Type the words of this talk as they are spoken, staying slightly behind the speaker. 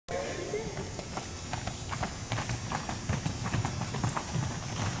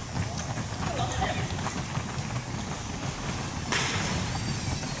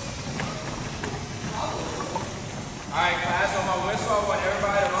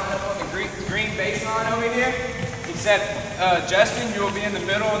line over here, except Justin, you will be in the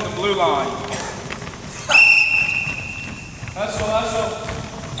middle of the blue line. Hustle, hustle.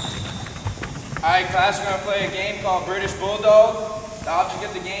 Alright class, we're going to play a game called British Bulldog. The object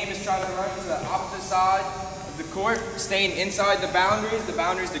of the game is trying to run to the opposite side of the court, staying inside the boundaries. The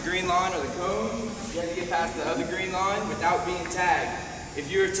boundary is the green line or the cone. You have to get past the other green line without being tagged.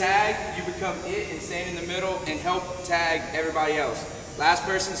 If you're tagged, you become it and stand in the middle and help tag everybody else. Last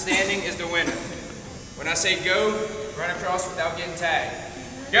person standing is the winner. When I say go, run across without getting tagged.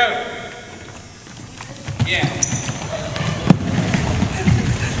 Go! Yeah.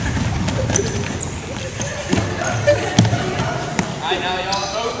 Alright, now y'all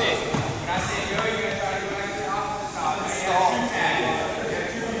both in. When I say go, you're going to try to go back to the opposite side. You have two tags. You have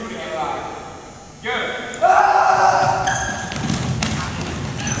two people to get by. Go!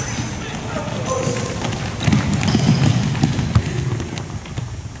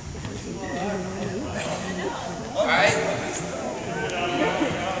 Alright?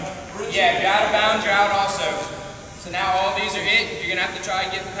 Yeah, if you're out of bounds, you're out also. So now all these are it. You're going to have to try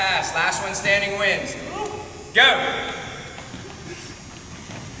and get past. Last one standing wins. Go!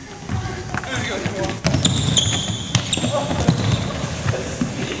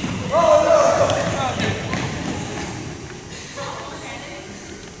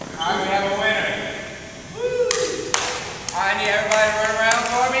 Alright, we have a winner. I need everybody to run around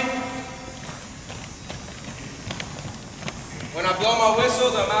for me. When I blow my whistle,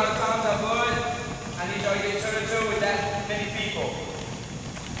 the amount of times I blow it, I need y'all to get toe-to-toe with that many people.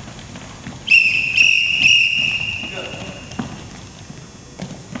 Good.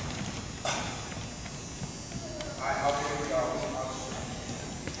 Alright, I'll do it, y'all.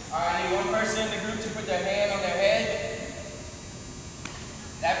 Alright, I need one person in the group to put their hand on their head.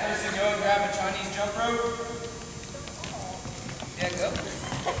 That person go and grab a Chinese jump rope. Yeah, go.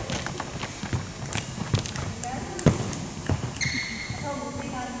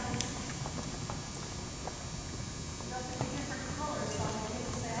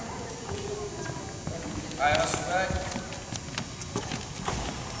 Alright, hustle back.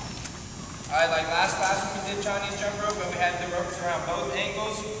 Alright, like last class when we did Chinese jump rope and we had the ropes around both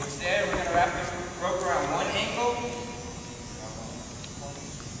ankles. Instead, we're going to wrap the rope around one ankle.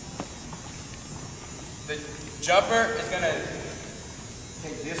 The jumper is going to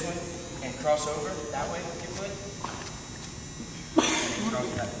take this one and cross over that way with your foot. And cross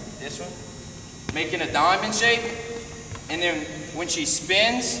that. This one. Making a diamond shape. And then when she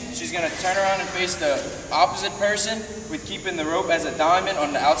spins, she's going to turn around and face the opposite person with keeping the rope as a diamond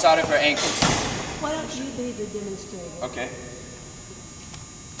on the outside of her ankles. Why don't you be the demonstrator? Okay.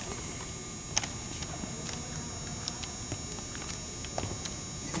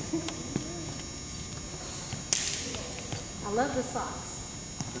 I love the socks.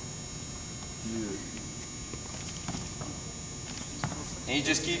 And you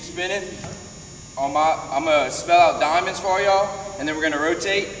just keep spinning. I'm going to spell out diamonds for y'all, and then we're going to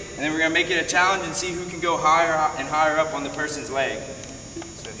rotate, and then we're going to make it a challenge and see who can go higher and higher up on the person's leg.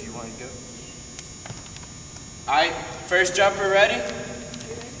 So if you want to go. Alright, first jumper ready?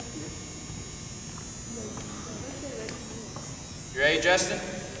 You ready, Justin?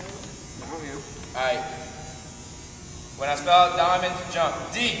 Alright. When I spell out diamond, jump.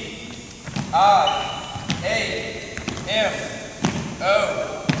 D-I-A-M-O-N-D-S.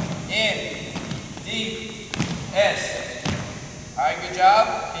 Alright, good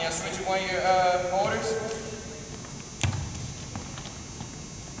job. Can you switch one of your holders?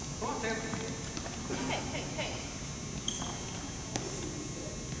 Come on, Tim. Hey.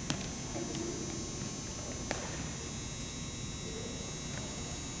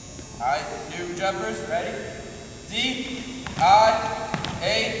 Alright, new jumpers, ready? D-I-A-M-O-N-D-S.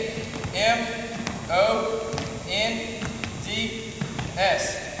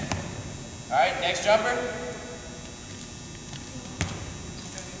 Alright, next jumper.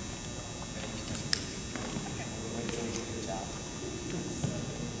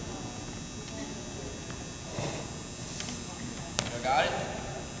 You got it?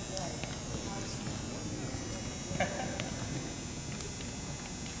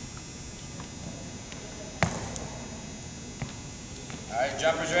 Alright,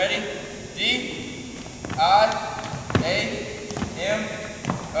 jumpers ready? D-I-A-M-O-N-D-S.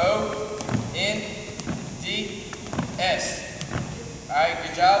 Alright,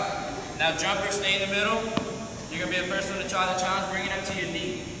 good job. Now jumpers, stay in the middle. You're going to be the first one to try the challenge. Bring it up to your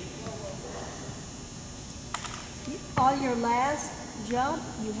knee. On your last jump,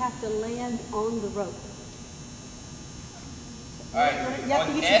 you have to land on the rope. Alright,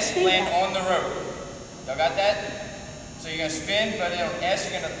 on S, land on the rope. Y'all got that? So you're going to spin, but on S,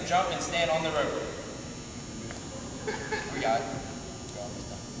 you're going to jump and stand on the rope. We got it.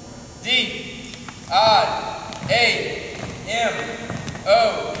 D-I-A-M-O-N-D-S.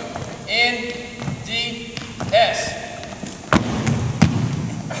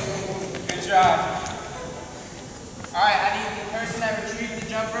 Good job. Alright, I need the person that retrieved the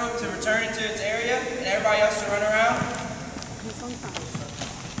jump rope to return it to its area and everybody else to run around.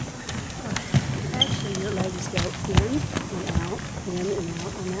 Actually, your legs go in and out on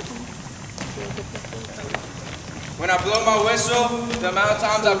that one. When I blow my whistle, the amount of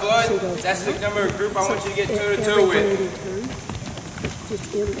times I blow it, that's the number of group I want you to get toe to toe with.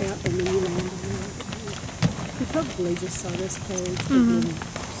 Just in and out, and then you land on it. You probably just saw this page.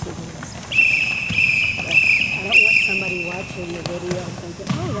 I don't want somebody watching the video thinking,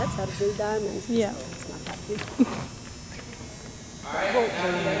 oh, that's how to do diamonds. Yeah. It's not that good. Alright, now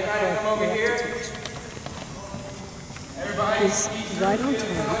everybody come over here. Everybody, It's right on top.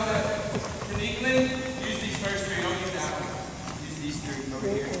 Tinikling, use these first three, don't use that one. Use these three over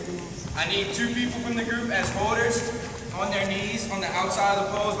here. I need 2 people from the group as holders on their knees on the outside of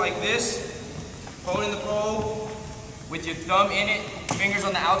the poles like this. Holding the pole with your thumb in it, fingers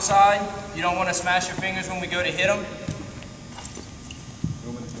on the outside. You don't want to smash your fingers when we go to hit them.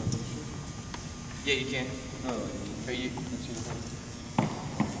 Yeah, you can.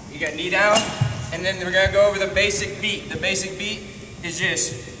 You got knee down, and then we're going to go over the basic beat. The basic beat is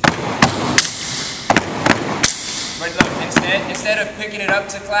just... But look, instead of picking it up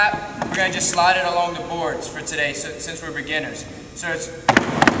to clap, we're going to just slide it along the boards for today, since we're beginners. So it's...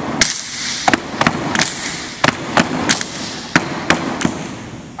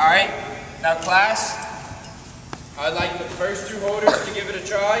 Alright, now class, I'd like the first 2 holders to give it a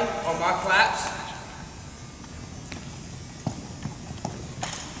try on my claps.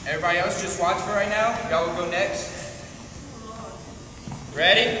 Everybody else just watch for right now. Y'all will go next.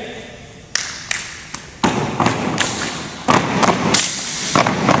 Ready?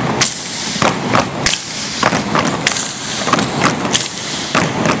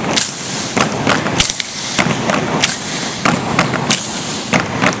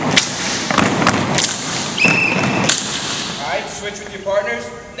 Switch with your partners.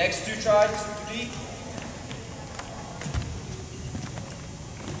 Next 2 tries to beat.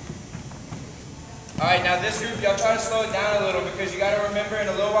 Alright, now this group, y'all try to slow it down a little because you got to remember in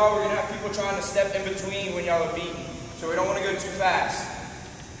a little while we're going to have people trying to step in between when y'all are beating. So we don't want to go too fast.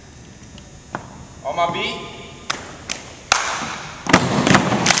 On my beat.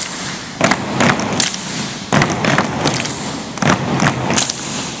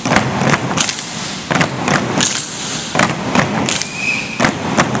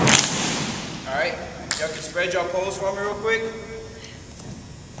 Spread your poles for me real quick.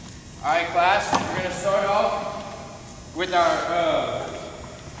 Alright class, we're going to start off with our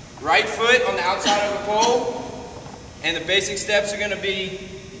right foot on the outside of the pole. And the basic steps are going to be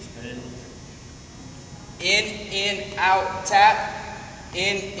in, out, tap.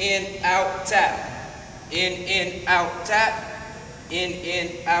 In, out, tap. In, out, tap.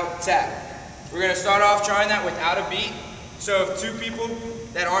 In, out, tap. We're going to start off trying that without a beat. So if 2 people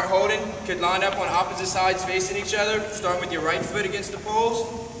that aren't holding could line up on opposite sides facing each other, starting with your right foot against the poles.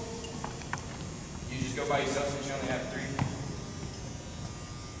 You just go by yourself since you only have 3.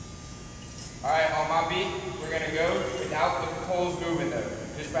 Alright, on my beat, we're going to go without the poles moving though.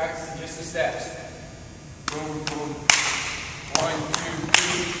 Just practicing just the steps. Boom, boom. 1, 2,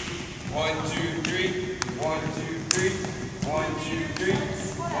 3. 1, 2, 3. 1, 2, 3. 1, 2, 3.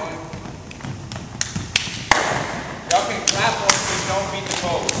 1. Y'all can clap for it, but don't beat the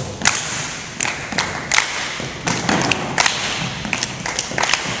poles.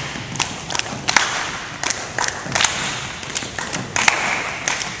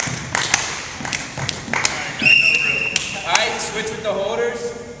 Alright, switch with the holders.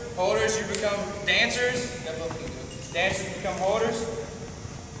 Holders, you become dancers. Dancers become holders.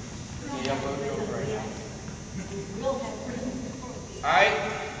 Yeah, y'all both go for it now. Alright,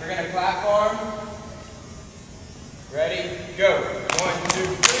 we're going to clap for them. Ready, go. 1, 2,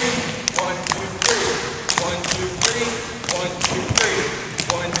 3. 1, 2, 3. 1, 2, 3. 1, 2, 3.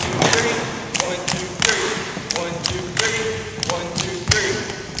 1, 2, 3. 1, 2, 3. 1, 2, 3.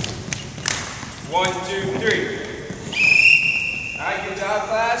 1, 2, 3. Alright, good job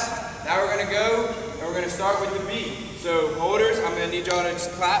class. Now we're going to go and we're going to start with the beat. So holders, I'm going to need y'all to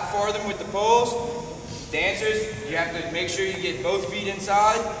clap for them with the poles. Dancers, you have to make sure you get both feet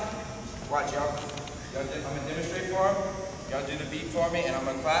inside. Watch y'all. I'm going to demonstrate for them. Y'all do the beat for me, and I'm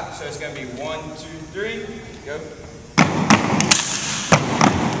going to clap. So it's going to be 1, 2, 3. Go.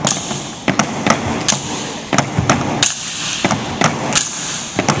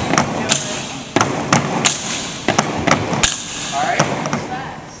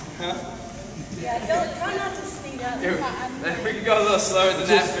 slower than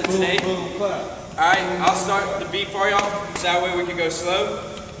that for today. Alright, I'll start the beat for y'all, so that way we can go slow.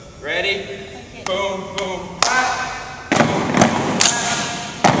 Ready? Boom, boom, clap.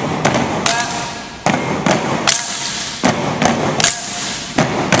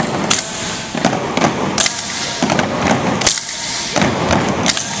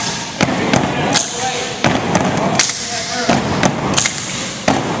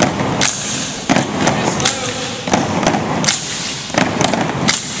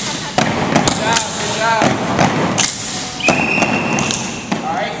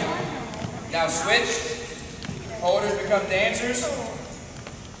 Now switch. Holders become dancers.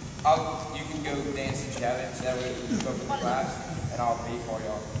 You can go dance if you have it, so that way you can go for the class, and I'll beat for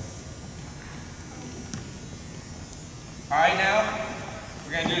y'all. Alright, now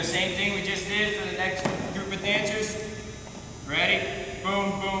we're going to do the same thing we just did for the next group of dancers. Ready?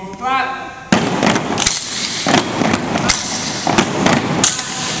 Boom, boom, clap.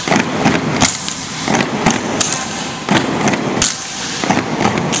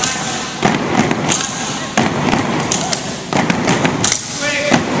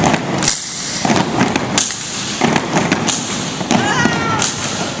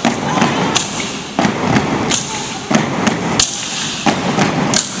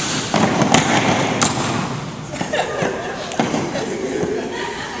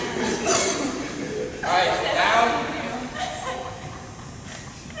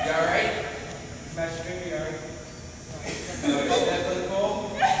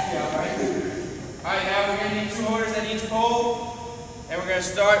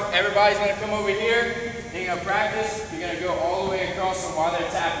 Everybody's going to come over here, and you're going to practice. You're going to go all the way across them while they're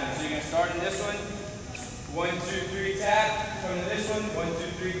tapping. So you're going to start in this one, 1, 2, 3, tap. Come to this one, 1, 2,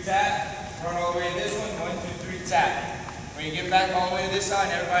 3, tap. Run all the way to this one, 1, 2, 3, tap. When you get back all the way to this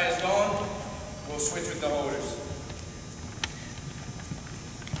side and everybody's gone, we'll switch with the holders.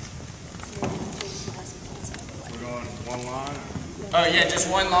 We're going one line? Oh yeah, just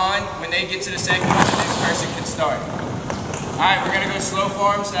one line. When they get to the second one, the next person can start. Alright, we're going to go slow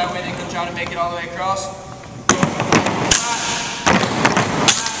for them so that way they can try to make it all the way across.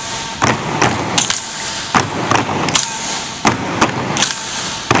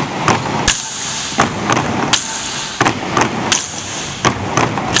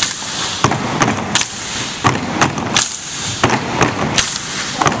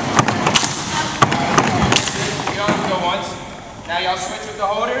 You only go once. Now y'all switch with the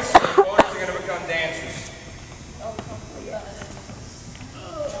holders. The holders are going to become dancers.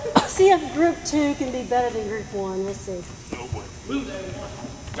 See if group 2 can be better than group 1. Let's see. No way.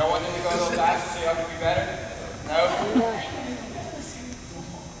 Y'all want them to go a little faster so y'all can be better? No? Yeah.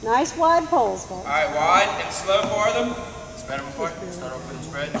 Nice wide poles, folks. Alright, wide and slow for them. Spread them apart. Start off with the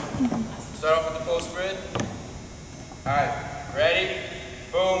spread. Start off with the pull spread. Alright, ready?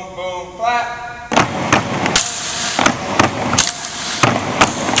 Boom, boom, clap.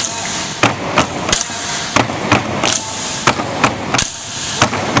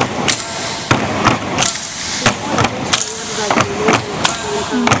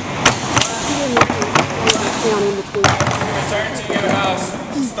 Return to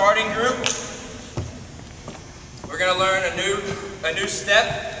your starting group. We're going to learn a new step.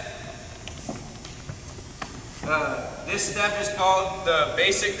 This step is called the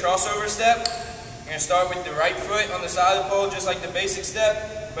basic crossover step. You're going to start with the right foot on the side of the pole, just like the basic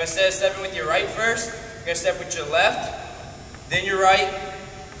step. But instead of stepping with your right first, you're going to step with your left, then your right,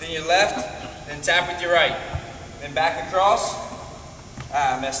 then your left, then tap with your right. Then back across.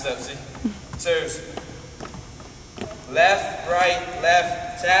 I messed up, see? So, left, right,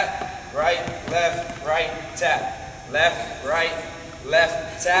 tap, right, tap, left, right,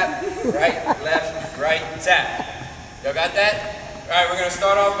 tap, right, tap. Y'all got that? Alright, we're going to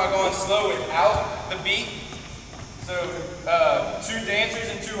start off by going slow without the beat. So, 2 dancers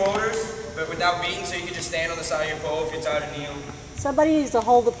and 2 holders, but without beating, so you can just stand on the side of your pole if you're tired of kneeling. Somebody needs to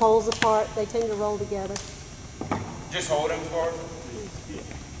hold the poles apart. They tend to roll together. Just hold them for them.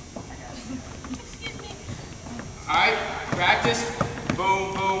 Alright, practice.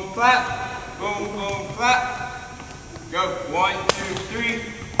 Boom, boom, clap. Boom, boom, clap. Go. 1, 2, 3.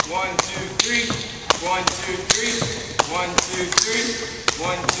 1, 2, 3. 1, 2, 3. 1, 2, 3.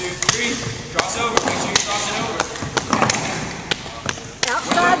 1, 2, 3. Cross over. Make sure you're crossing over.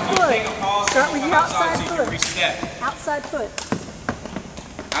 Outside foot. Start with your outside so you can foot. reset. Outside foot.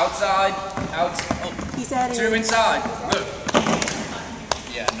 Outside. Oh. He's adding 2 inside. Look.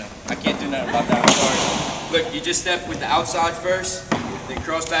 Yeah, no. I can't do nothing about that. I'm sorry. Look, you just step with the outside first, then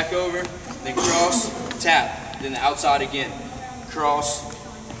cross back over, then cross, tap, then the outside again. Cross,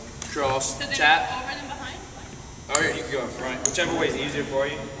 So tap. over and behind? Or you can go in front, whichever way is easier for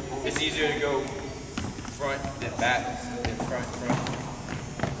you. It's easier to go front than back, than front.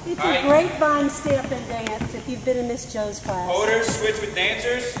 It's a grapevine step and dance if you've been in Miss Jo's class. Holders, switch with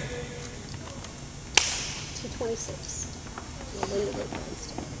dancers. 226. We'll leave the grapevine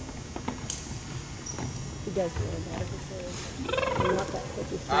step. He does really better before. I'm not that quick.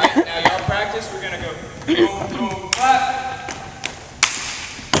 Alright, now y'all practice. We're going to go boom, boom, clap.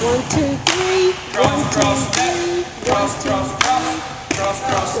 1, 2, 3. Cross, cross, step. Cross, cross, cross. Cross,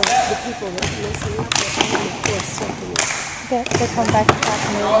 cross, step. The people that are messing up, they're on the fourth step. They come back to talk to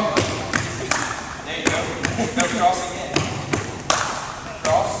me. There you go. No crossing in.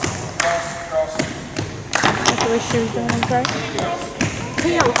 Cross, cross, cross. That's the way she was doing it, right?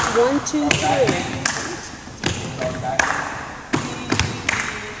 Count 1, 2, 3. Cross back.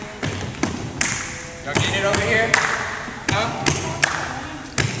 Y'all getting it over here? Huh?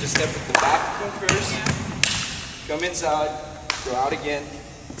 Just step with the back one first. Come inside. Go out again.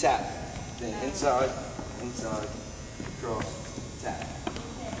 Tap. Then inside, inside. Cross, tap.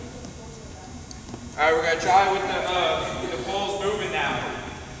 Alright, we're going to try with the poles moving now.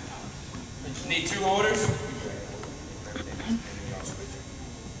 We just need 2 holders.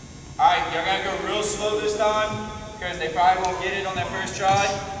 Alright, y'all got to go real slow this time because they probably won't get it on their first try.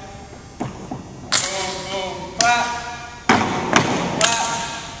 Boom, boom, clap. Clap.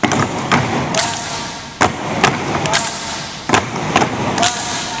 Clap.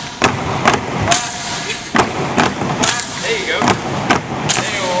 Clap. There you go.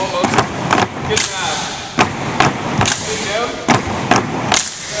 There you go, almost. Good job. There you go.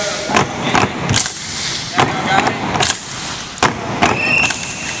 Now y'all got it.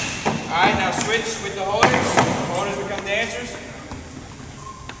 Alright, now switch with the holders. The holders become dancers.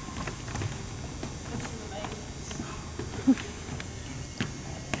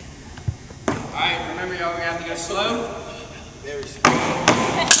 Alright, remember y'all gonna have to go slow. There we go.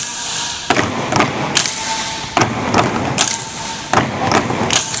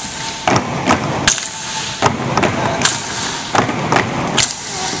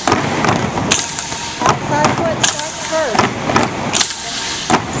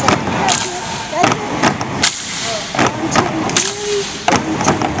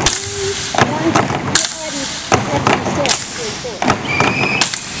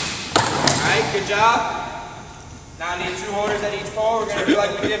 Good job. Now I need 2 holders at each pole. We're going to do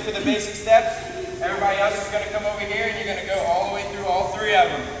like we did for the basic steps. Everybody else is going to come over here and you're going to go all the way through all 3 of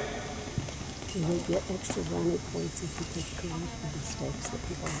them. You will get extra brownie points if you can correct the mistakes that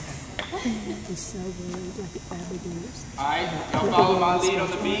people have. It's so weird, like at bad beginners. Alright, y'all follow my lead on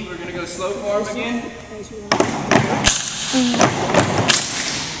the beat. We're going to go slow for them again.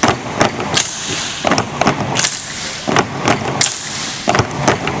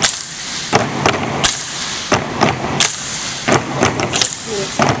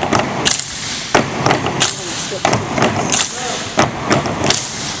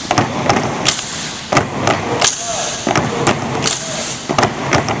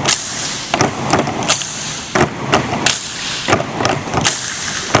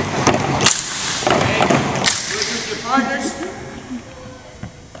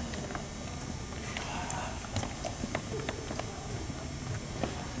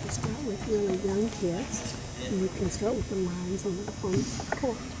 You can start with the lines on the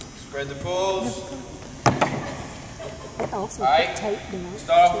court. Spread the poles. Also put tape down.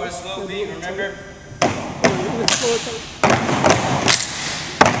 Start off with a slow beat, remember?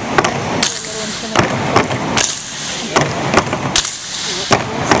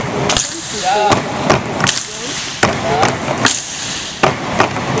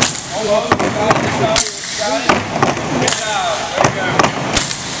 Almost. Got it. Good job. There we go.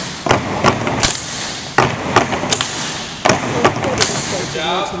 Good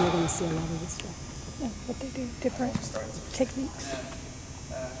job. You're going to see a lot of this stuff. Yeah, what they do, different techniques.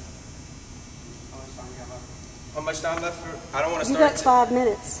 How much time left for? I don't want to You start. got 5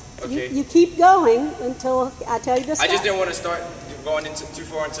 minutes. Okay. You keep going until I tell you to stop. I just didn't want to start going into too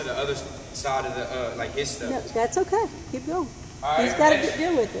far into the other side of the like his stuff. No, that's okay. Keep going. All right, He's got to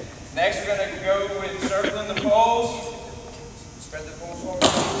deal with it. Next, we're going to go with circling the poles. Spread the poles forward.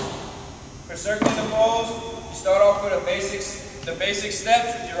 For circling the poles, you start off with the basic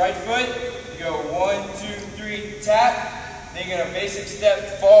steps with your right foot. You go 1, 2, 3, tap. Then you're going to basic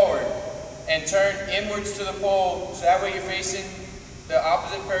step forward and turn inwards to the pole. So that way you're facing the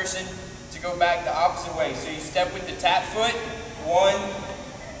opposite person to go back the opposite way. So you step with the tap foot. 1,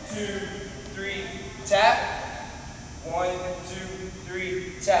 2, 3, tap. 1, 2,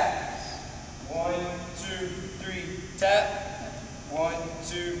 3, tap. 1, 2, 3, tap. 1,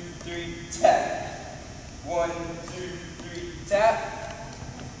 2, 3, tap. 1, 2, 3, tap.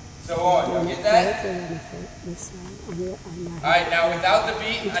 So on. You get that? Alright, now without the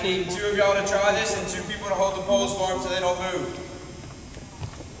beat, I need 2 of y'all to try this and 2 people to hold the poles for them so they don't move.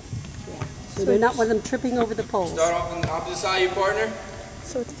 So they're not one of them tripping over the poles. Start off on the opposite side of your partner.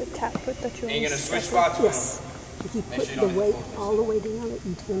 So it's the tap foot that you And you're going to want. switch spots with Yes. them. If you Make put sure you the don't weight hit all the way down,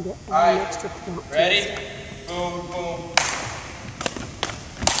 you tend to add an Alright, extra count. ready? Boom, boom.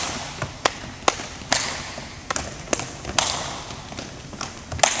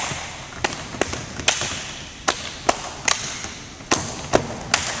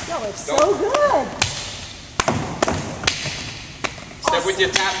 Yo, it's so good. Step with your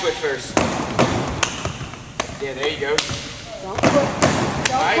tap foot first. Yeah, there you go. Don't put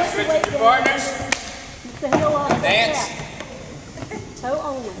Alright, the switch weight with your down. partners. Keep the heel off the Dance. tap. Toe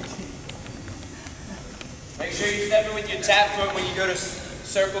only. Make sure you step in with your tap foot when you go to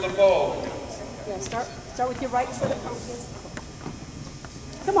circle the pole. Yeah, start with your right foot up against the pole.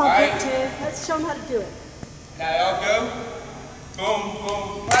 Come on, Alright. Big Two. Let's show them how to do it. Now y'all go. Boom,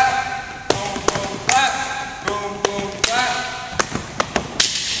 boom, clap. Boom, boom, clap. Boom, boom, clap.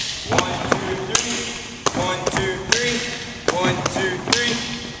 1, 2, 3. 1, 2, 3. 1, 2, 3.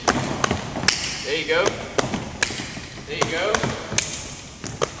 There you go. There you go.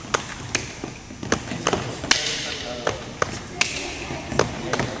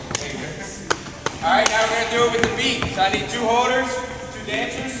 Alright, now we're going to do it with the beat. So I need 2 holders, 2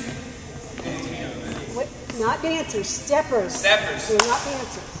 dancers. Wait, not dancers, steppers. Steppers. They're not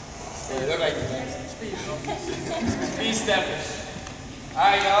dancers. They look like dancers. Speed steppers.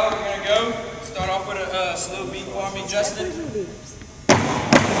 Alright, y'all, we're going to go. Start off with a slow beat for me, Justin. Steppers and leaders.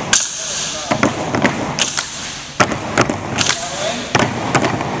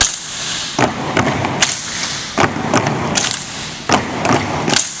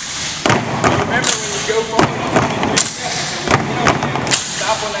 Remember when you go forward, you can do 3 steps. So when you get over there,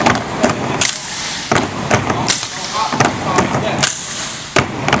 stop on that 1st step and just don't hop, follow steps.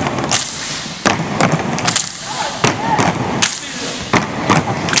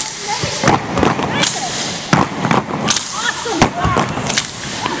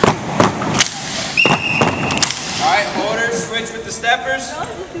 Alright, holders, switch with the steppers. I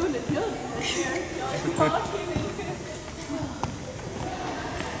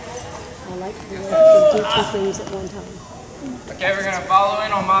like the way you do 2 things at one time. Okay, we're gonna follow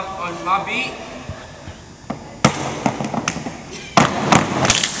in on my beat.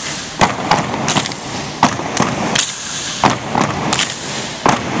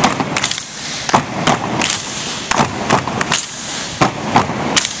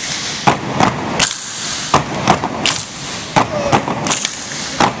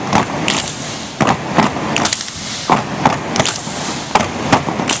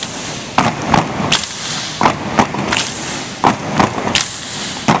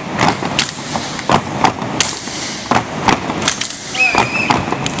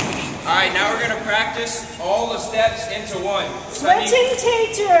 Alright, now we're going to practice all the steps into one. So Switching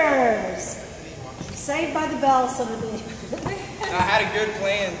teachers. Saved by the bell, some of them. I had a good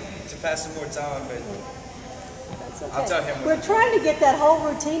plan to pass some more time, but That's okay. I'll tell him. We're trying to get that whole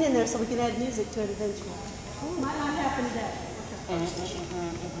routine in there so we can add music to it eventually. Might not happen today.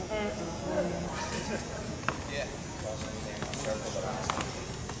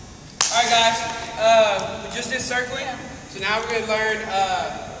 Alright guys, we just did circling, so now we're going to learn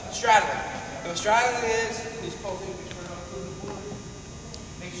straddling. So what straddling is, please pull things straight up.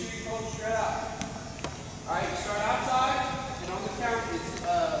 Make sure you pull straight out. Alright, you start outside, and on the count it's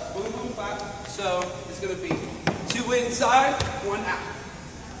boom, boom, clap. So it's going to be 2 inside, 1 out.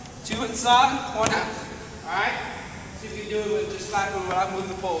 2 inside, 1 out. Alright? See if you can do it with just clapping without moving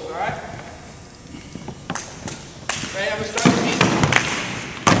the poles, alright? Ready, I'm going to start the beat.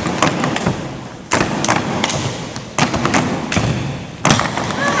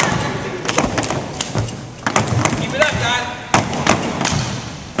 Keep it up, guys.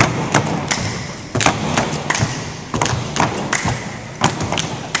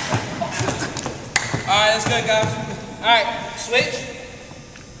 Alright, that's good, guys. Alright, switch.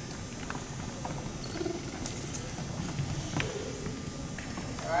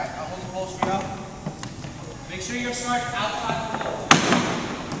 Alright, I'll hold the poles for y'all. Make sure you're starting outside the poles.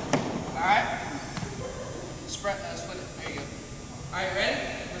 Alright? Split it. There you go. Alright, ready?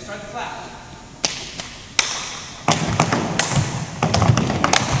 We're going to start the clap.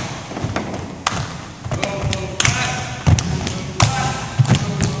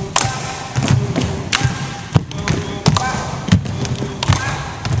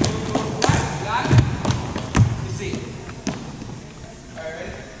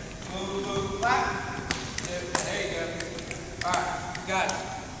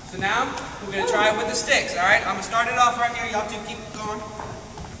 try it with the sticks, all right? I'm going to start it off right here. Y'all two keep going.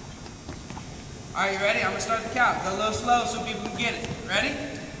 All right, you ready? I'm going to start the count. Go a little slow so people can get it. Ready?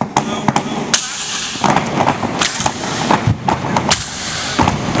 Boom, boom,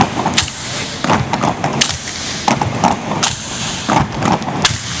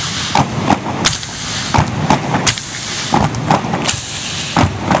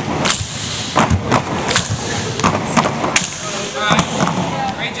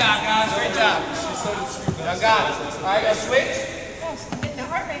 y'all got it. All right, y'all switch. Get the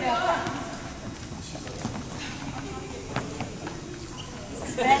heart rate up.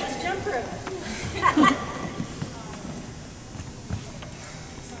 That's jump rope.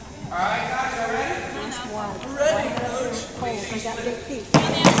 All right, guys, y'all ready? We're ready, Coach. I got big feet.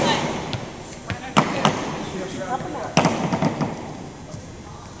 Up and up.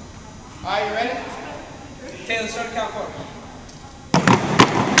 All right, you ready? Taylor, start the count for me.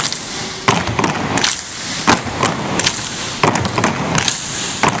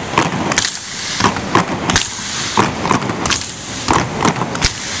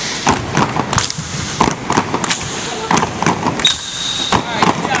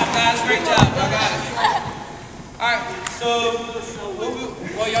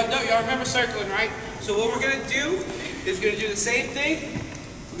 Y'all remember circling, right? So what we're going to do is we're going to do the same thing.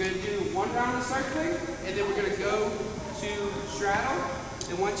 We're going to do one round of circling, and then we're going to go to straddle.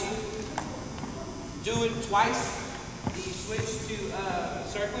 And once you do it twice, you switch to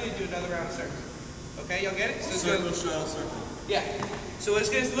circling and do another round of circling. Okay, y'all get it? So Circle, straddle, circle. Yeah. So what it's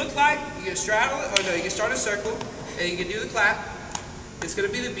going to look like, you can straddle it, or no, you can start a circle, and you can do the clap. It's going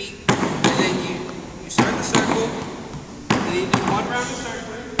to be the beat, and then you start the circle, and then you do one round of circling.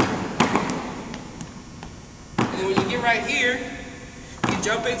 And then when you get right here, you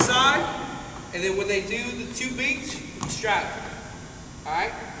jump inside, and then when they do the 2 beats, you straddle.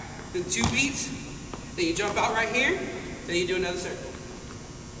 Alright? Then 2 beats, then you jump out right here, then you do another circle.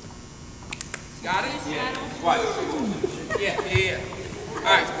 Got it? Yeah. Twice. Yeah.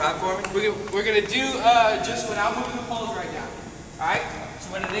 Alright, clap for me. We're gonna do just without moving the poles right now. Alright? So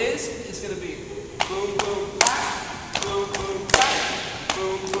what it is, it's gonna be boom, boom, clap, boom, boom, clap,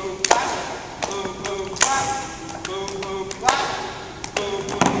 boom, boom, clap, boom, boom, clap. Boom, boom, clap. Boom,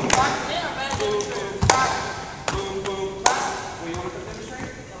 boom, clap. Boom, boom, clap. Boom, boom, clap. Well, you want to demonstrate?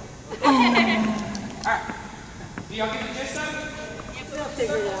 Alright. Do y'all get the gist of it? We'll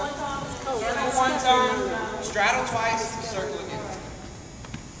figure it out. Circle one time, straddle twice, circle again.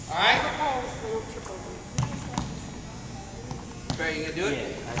 Alright? Barry, you gonna do it?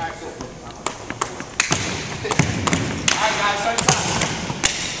 Yeah. Alright, cool. Alright, guys, start the time.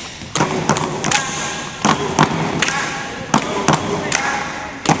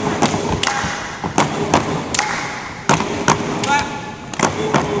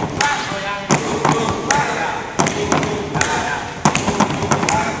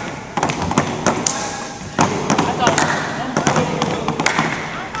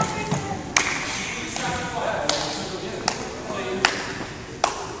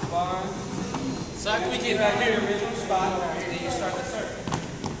 So after we get back here, original spot, then you start the circle.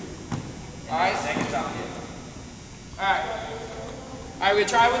 Alright, second time. Alright. Alright, we're gonna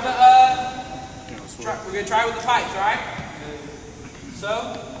try with the pipes, alright? So,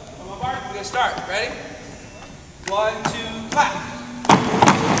 on my mark, we're gonna start. Ready? 1, 2, clap.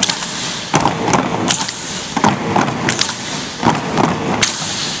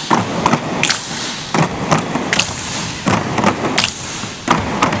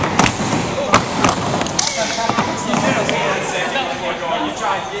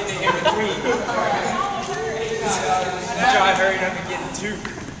 Try hurrying up and getting 2.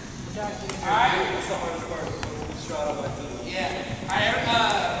 Alright? Yeah.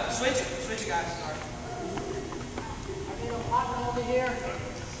 Alright, switch it. Switch it, guys. Sorry. Over here.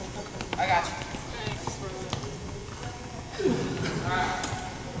 I got you. Alright.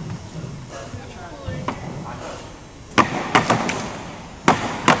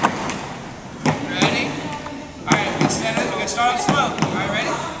 Ready? Alright, we're gonna start off slow. Alright, ready?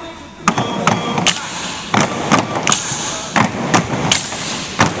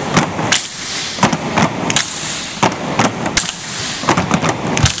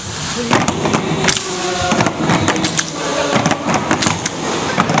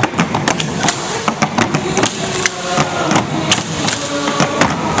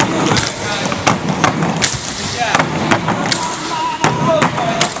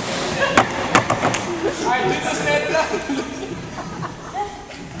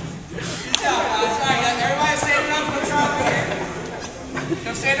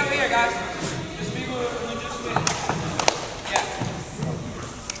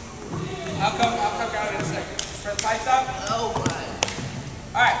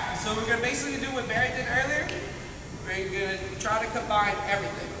 So we're gonna basically do what Barry did earlier. We're gonna try to combine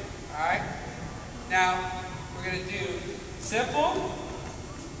everything. Alright? Now, we're gonna do simple.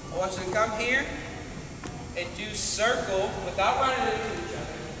 I want you to come here and do circle without running into each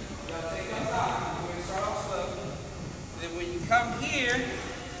other. You gotta take your time. We're gonna start off slow. Then when you come here,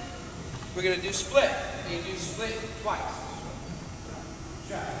 we're gonna do split. And you do split twice.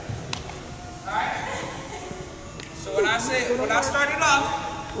 Try. Alright? So when I start it off,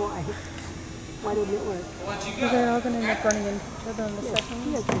 why didn't it work? once you go. They're all going to end up running into each other in the second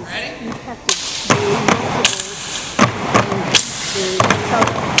one. Ready? You have to do multiple.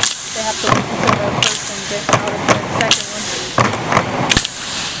 They have to wait until the first one gets out of the second one.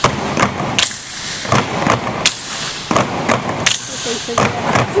 They figure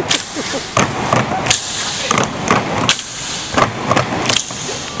out.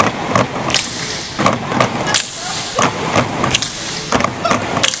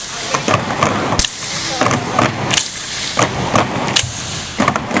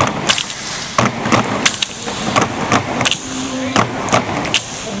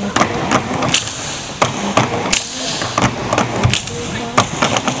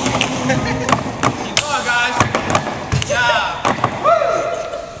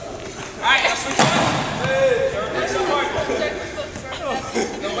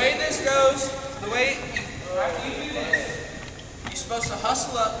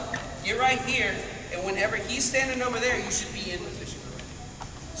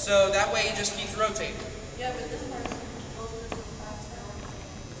 So that way it just keeps rotating. Yeah, but this part's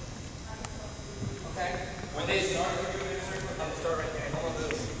Okay? When they start, I'm start right there. All of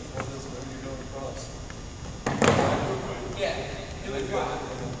this when you're going across. Yeah, do it twice.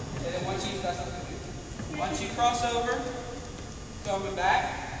 And then once you cross over, coming back,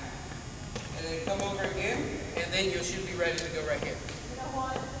 and then come over again, and then you should be ready to go right here. You know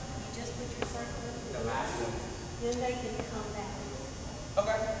what? You just put your circle in. The last one. Then they can come back.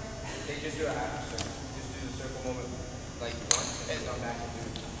 Okay. They just do a half circle. Just do the circle moment like once and then come back and do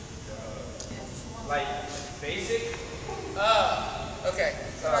like basic. Okay.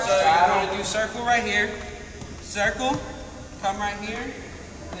 So you're going to do circle right here. Circle. Come right here.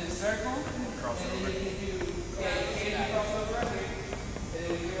 Then circle. Crossover. And then you can do crossover right here. And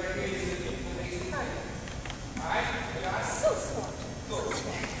then you right here. You can do the basic. Alright? So smart. Cool.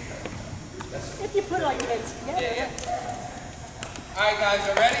 If you put it like this together. Yeah. Alright guys,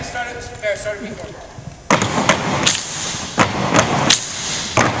 are ready? Start it before.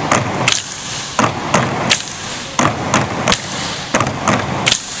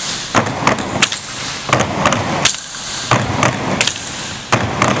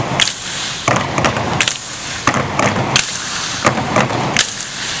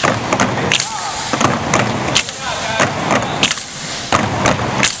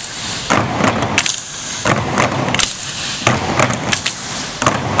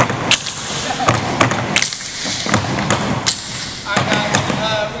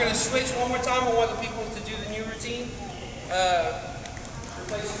 Switch one more time. I want the people to do the new routine.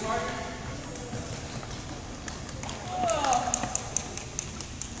 Replacing partner.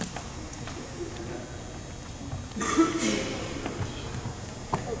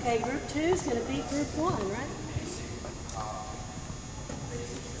 Okay, group 2 is going to beat group 1, right?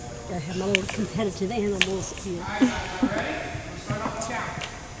 I have my little competitive animals here. All right, guys, ready? We'll start off the count.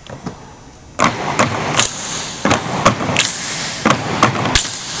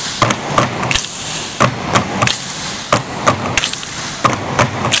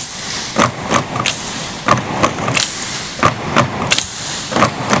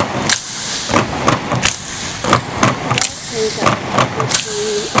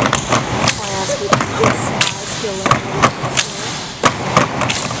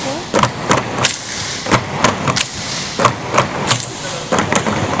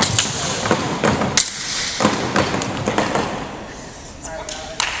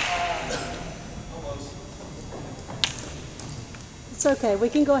 It's okay. We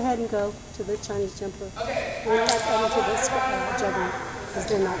can go ahead and go to the Chinese jumper. Okay. We're not going to this juggling because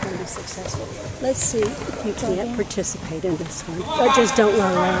they're not going to be successful. Let's see if you can't participate in this one. Or just don't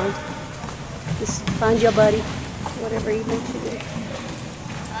run around. Just find your buddy, whatever he makes you do.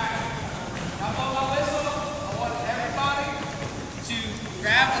 Now blow my whistle. I want everybody to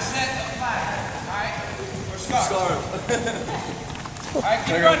grab a set of flags. Alright? Or scarves. Alright,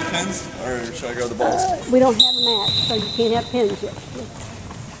 Should I grab the pins or should I grab the balls? We don't have a mat, so you can't have pins yet.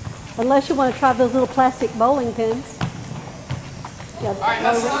 Unless you want to try those little plastic bowling pins. Yeah, Alright,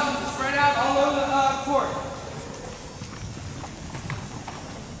 let's spread out all over the court.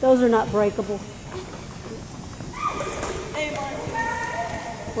 those are not breakable. Hey, Mark.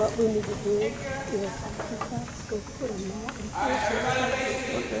 What what we need to do is go put a mat in place.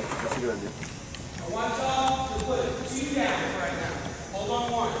 Okay, that's a good idea. I want y'all to put 2 down right now. Hold on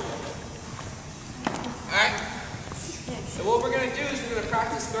 1. Alright? So what we're going to do is we're going to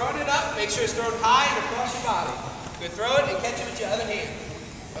practice throwing it up. Make sure it's thrown high and across your body. You're going to throw it and catch it with your other hand.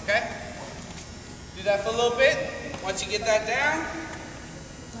 Okay? Do that for a little bit. Once you get that down,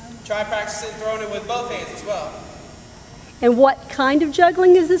 try practicing throwing it with both hands as well. And what kind of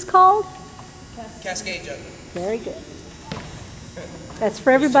juggling is this called? Cascade juggling. Very good. That's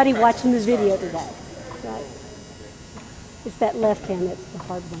for everybody watching the video today. Right. It's that left hand that's the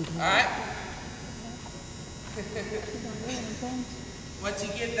hard one. Alright? Once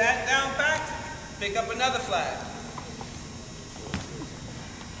you get that down packed, pick up another flag.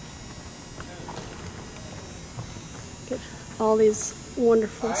 Get all these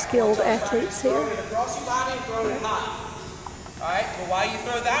wonderful, skilled athletes here. Throwing it across your body and throwing it high. Alright, but while you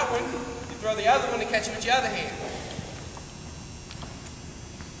throw that one, you throw the other one to catch it with your other hand.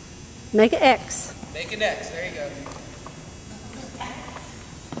 Make an X. Make an X, there you go.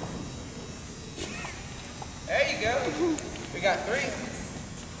 There you go. We got 3.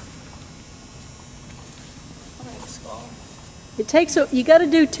 It takes, you got to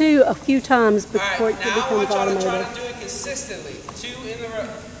do 2 a few times before it now I want becomes y'all to automated. try to do it consistently. 2 in the row.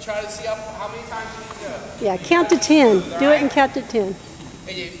 Try to see how many times you can go. Yeah, count to 10. Do it and count to 10.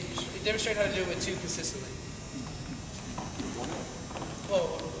 And you demonstrate how to do it with 2 consistently.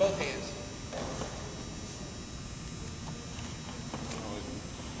 Well, both hands.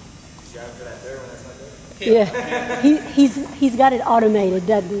 Yeah, he's got it automated,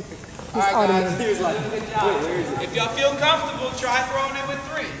 doesn't he? He's automated. If y'all feel comfortable, try throwing it with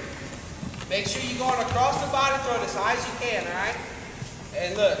 3. Make sure you're going across the body, throw it as high as you can, all right?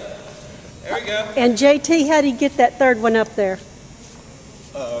 And look, there we go. And JT, how do you get that third one up there?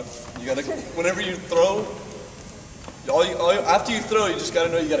 You gotta, whenever you throw, after you throw, you just gotta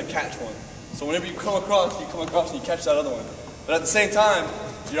know you gotta catch one. So whenever you come across and you catch that other one. But at the same time,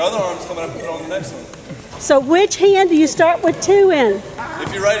 your other arm's coming up and throwing the next one. So which hand do you start with 2 in?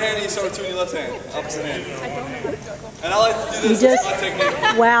 If you're right-handed, you start with 2 in your left hand, opposite hand. And I like to do this. It's my technique.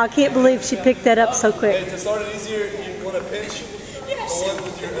 Wow, I can't believe she picked that up so quick. Hey, to start it easier, you want to pinch the one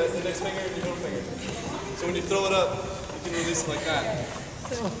with your index finger and your middle finger. So when you throw it up, you can release it like that.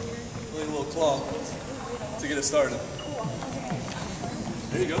 Like a little claw to get it started.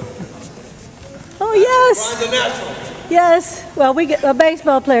 There you go. Oh yes, Find the natural. yes. Well, a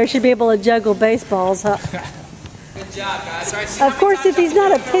baseball player should be able to juggle baseballs, huh? Good job, guys. All right, see Of course, if he's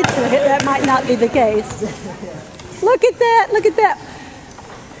not a pitcher, that might not be the case. Look at that! Look at that!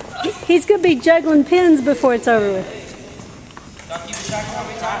 He's gonna be juggling pins before it's over with. Y'all keep track of how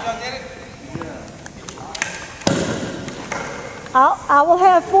many times y'all did it? I will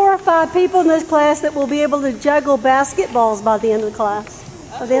have 4 or 5 people in this class that will be able to juggle basketballs by the end of the class,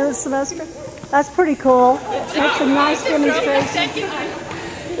 by the end of the semester. That's pretty cool. That's a nice demonstration.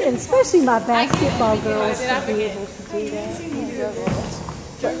 And especially my basketball girls will be able to do that.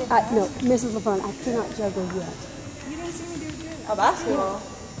 No, Mrs. Lavergne, I cannot juggle yet. You don't see me do good. Oh, basketball.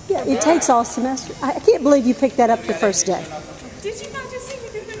 Yeah, it takes all semester. I can't believe you picked that up the first day. Did you not just see me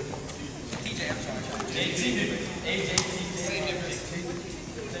do good? TJ, I'm sorry. AJT. Same difference.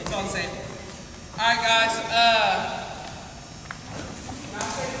 It's all the same. Alright, guys. Now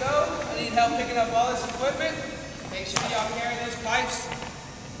say go. I need help picking up all this equipment. Make sure y'all carry those pipes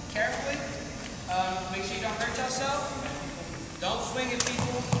carefully. Make sure you don't hurt yourself. Don't swing at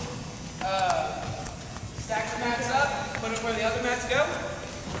people. Stack the mats up. Put them where the other mats go.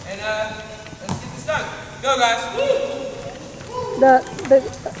 And let's get this done. Go, guys. Woo! The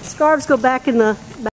scarves go back in the